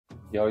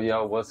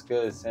Yo, what's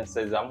good,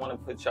 Senseis? I want to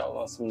put y'all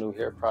on some new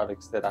hair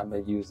products that I've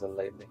been using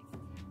lately.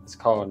 It's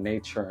called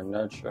Nature and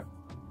Nurture.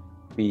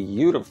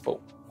 BeYOUtiful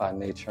by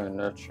Nature and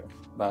Nurture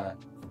by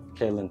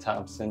Kaylin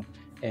Thompson.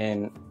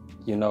 And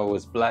you know,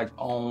 it's Black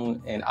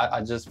owned, and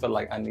I just feel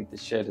like I need to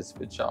share this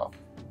with y'all.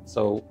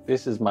 So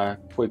this is my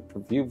quick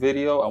review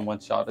video. I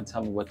want y'all to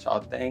tell me what y'all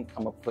think.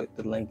 I'm gonna put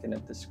the link in the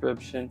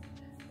description,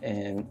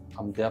 and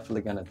I'm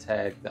definitely gonna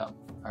tag them.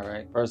 All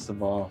right, first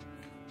of all,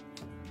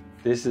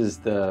 this is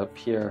the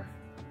Pure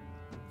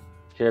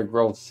Hair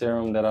Growth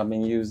Serum that I've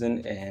been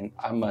using, and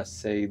I must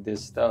say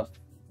this stuff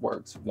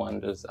works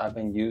wonders. I've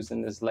been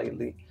using this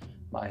lately.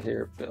 My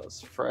hair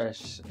feels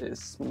fresh, it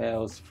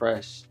smells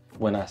fresh.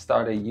 When I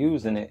started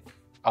using it,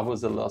 I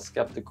was a little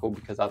skeptical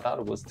because I thought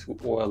it was too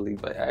oily,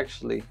 but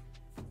actually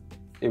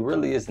it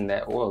really isn't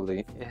that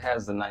oily. It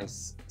has a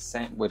nice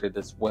scent with it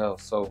as well,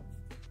 so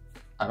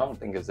I don't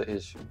think it's an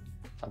issue.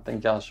 I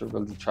think y'all should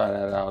really try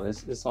that out.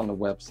 It's on the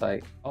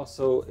website.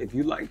 Also, if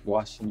you like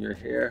washing your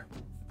hair,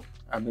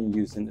 I've been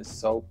using this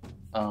soap.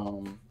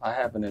 I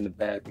have it in the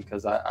bag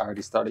because I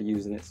already started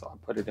using it, so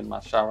I put it in my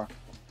shower.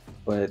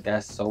 But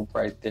that soap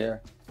right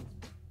there,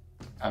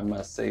 I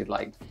must say,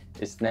 like,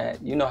 it's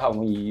not, you know how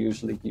when you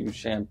usually use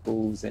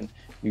shampoos and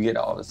you get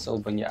all the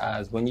soap in your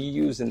eyes, when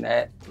you're using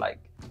that, like,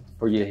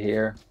 for your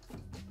hair,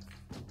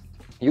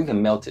 you can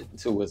melt it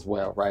too as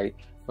well, right?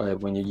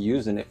 But when you're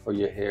using it for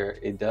your hair,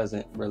 it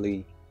doesn't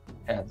really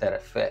have that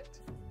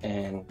effect.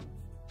 And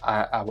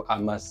I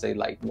must say,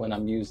 like, when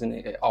I'm using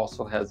it, it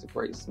also has a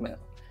great smell.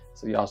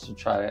 So y'all should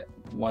try it.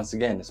 Once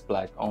again, it's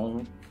Black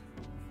owned.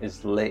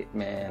 It's lit,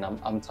 man.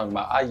 I'm talking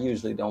about, I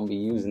usually don't be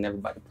using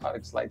everybody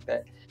products like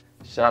that.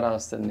 Shout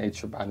outs to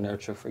Nature by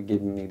Nurture for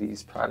giving me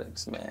these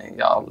products, man.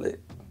 Y'all lit.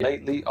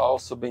 Lately,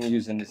 also been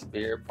using this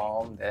beard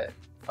balm that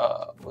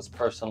was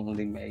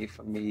personally made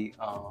for me.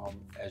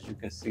 As you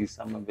can see,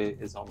 some of it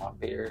is on my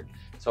beard.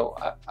 So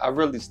I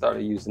really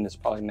started using this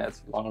probably not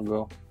too long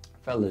ago.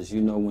 Fellas, you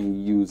know when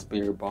you use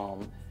beard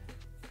balm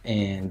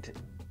and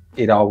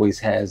it always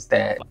has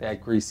that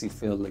greasy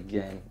feel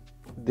again.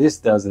 This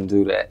doesn't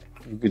do that.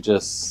 You could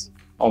just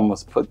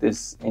almost put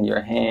this in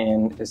your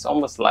hand. It's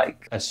almost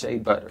like a shea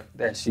butter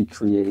that she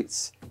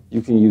creates.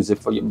 You can use it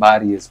for your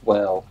body as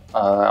well.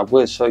 I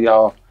will show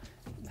y'all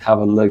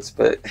how it looks,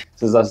 but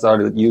since I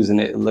started using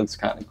it, it looks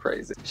kind of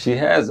crazy. She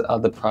has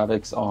other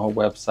products on her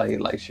website,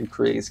 like she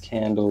creates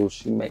candles,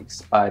 she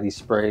makes body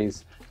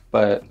sprays,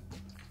 but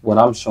what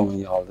I'm showing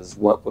y'all is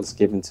what was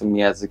given to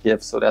me as a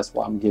gift, so that's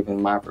why I'm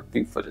giving my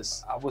review for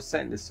this. I was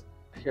sent this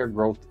hair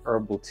growth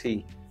herbal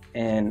tea,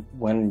 and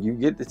when you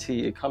get the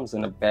tea, it comes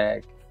in a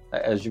bag.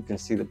 As you can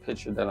see the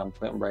picture that I'm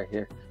putting right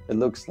here, it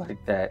looks like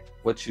that.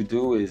 What you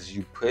do is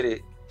you put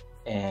it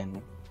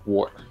in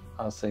water.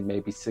 I'll say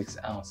maybe 6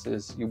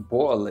 ounces. You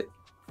boil it,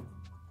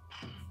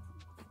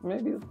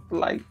 maybe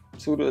like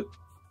 2 to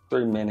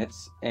 3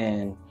 minutes,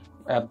 and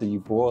after you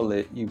boil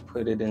it, you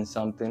put it in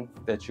something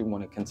that you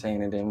want to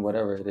contain it in,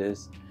 whatever it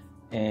is,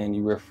 and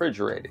you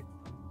refrigerate it.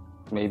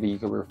 Maybe you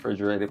could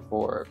refrigerate it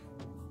for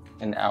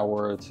an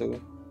hour or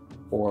 2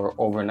 or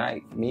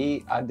overnight.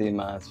 Me, I did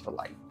mine for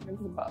like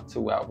maybe about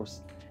 2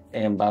 hours,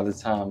 and by the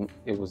time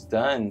it was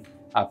done,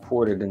 I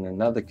poured it in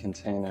another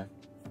container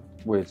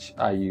which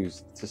I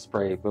used to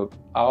spray, but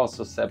I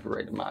also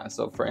separated mine.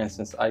 So for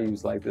instance, I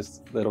use like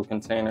this little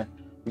container.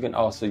 You can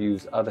also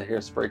use other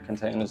hairspray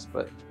containers,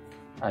 but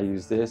I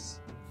use this,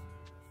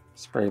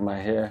 spray my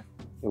hair.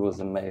 It was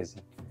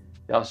amazing.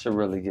 Y'all should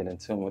really get in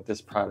tune with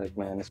this product,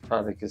 man. This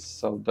product is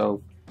so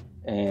dope,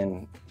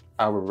 and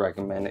I would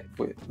recommend it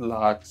with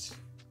locks,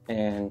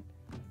 and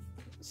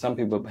some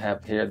people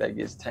have hair that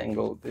gets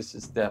tangled. This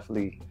is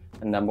definitely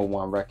a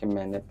 #1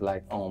 recommended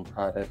Black owned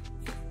product.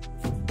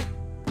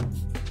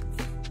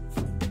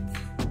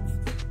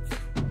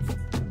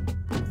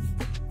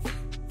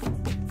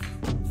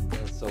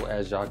 So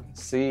as y'all can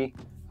see,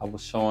 I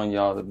was showing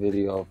y'all the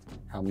video of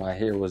how my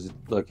hair was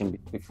looking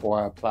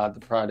before I applied the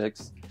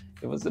products.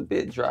 It was a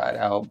bit dried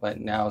out,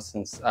 but now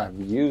since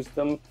I've used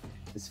them,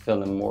 it's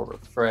feeling more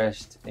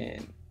refreshed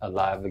and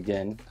alive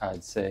again,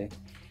 I'd say.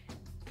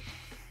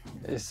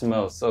 It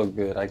smells so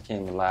good, I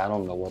can't even lie. I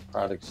don't know what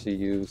products she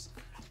used.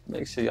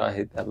 Make sure y'all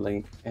hit that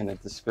link in the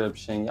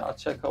description. Y'all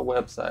check her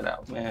website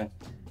out, man.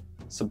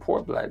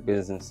 Support Black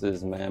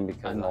businesses, man,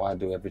 because I know I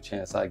do every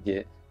chance I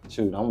get.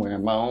 Shoot, I'm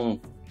wearing my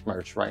own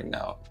merch right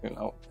now, you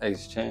know,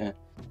 Ace Chan.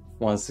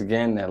 Once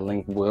again, that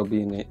link will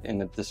be in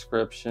the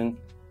description.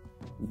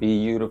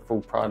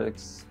 BeYOUtiful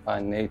products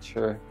by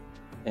Nature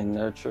and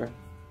Nurture.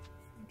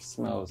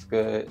 Smells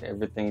good,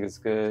 everything is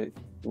good.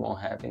 You won't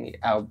have any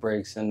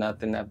outbreaks and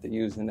nothing after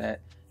using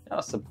that.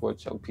 Y'all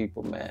support your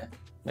people, man.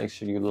 Make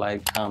sure you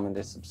like, comment,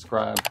 and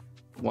subscribe.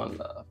 One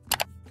love.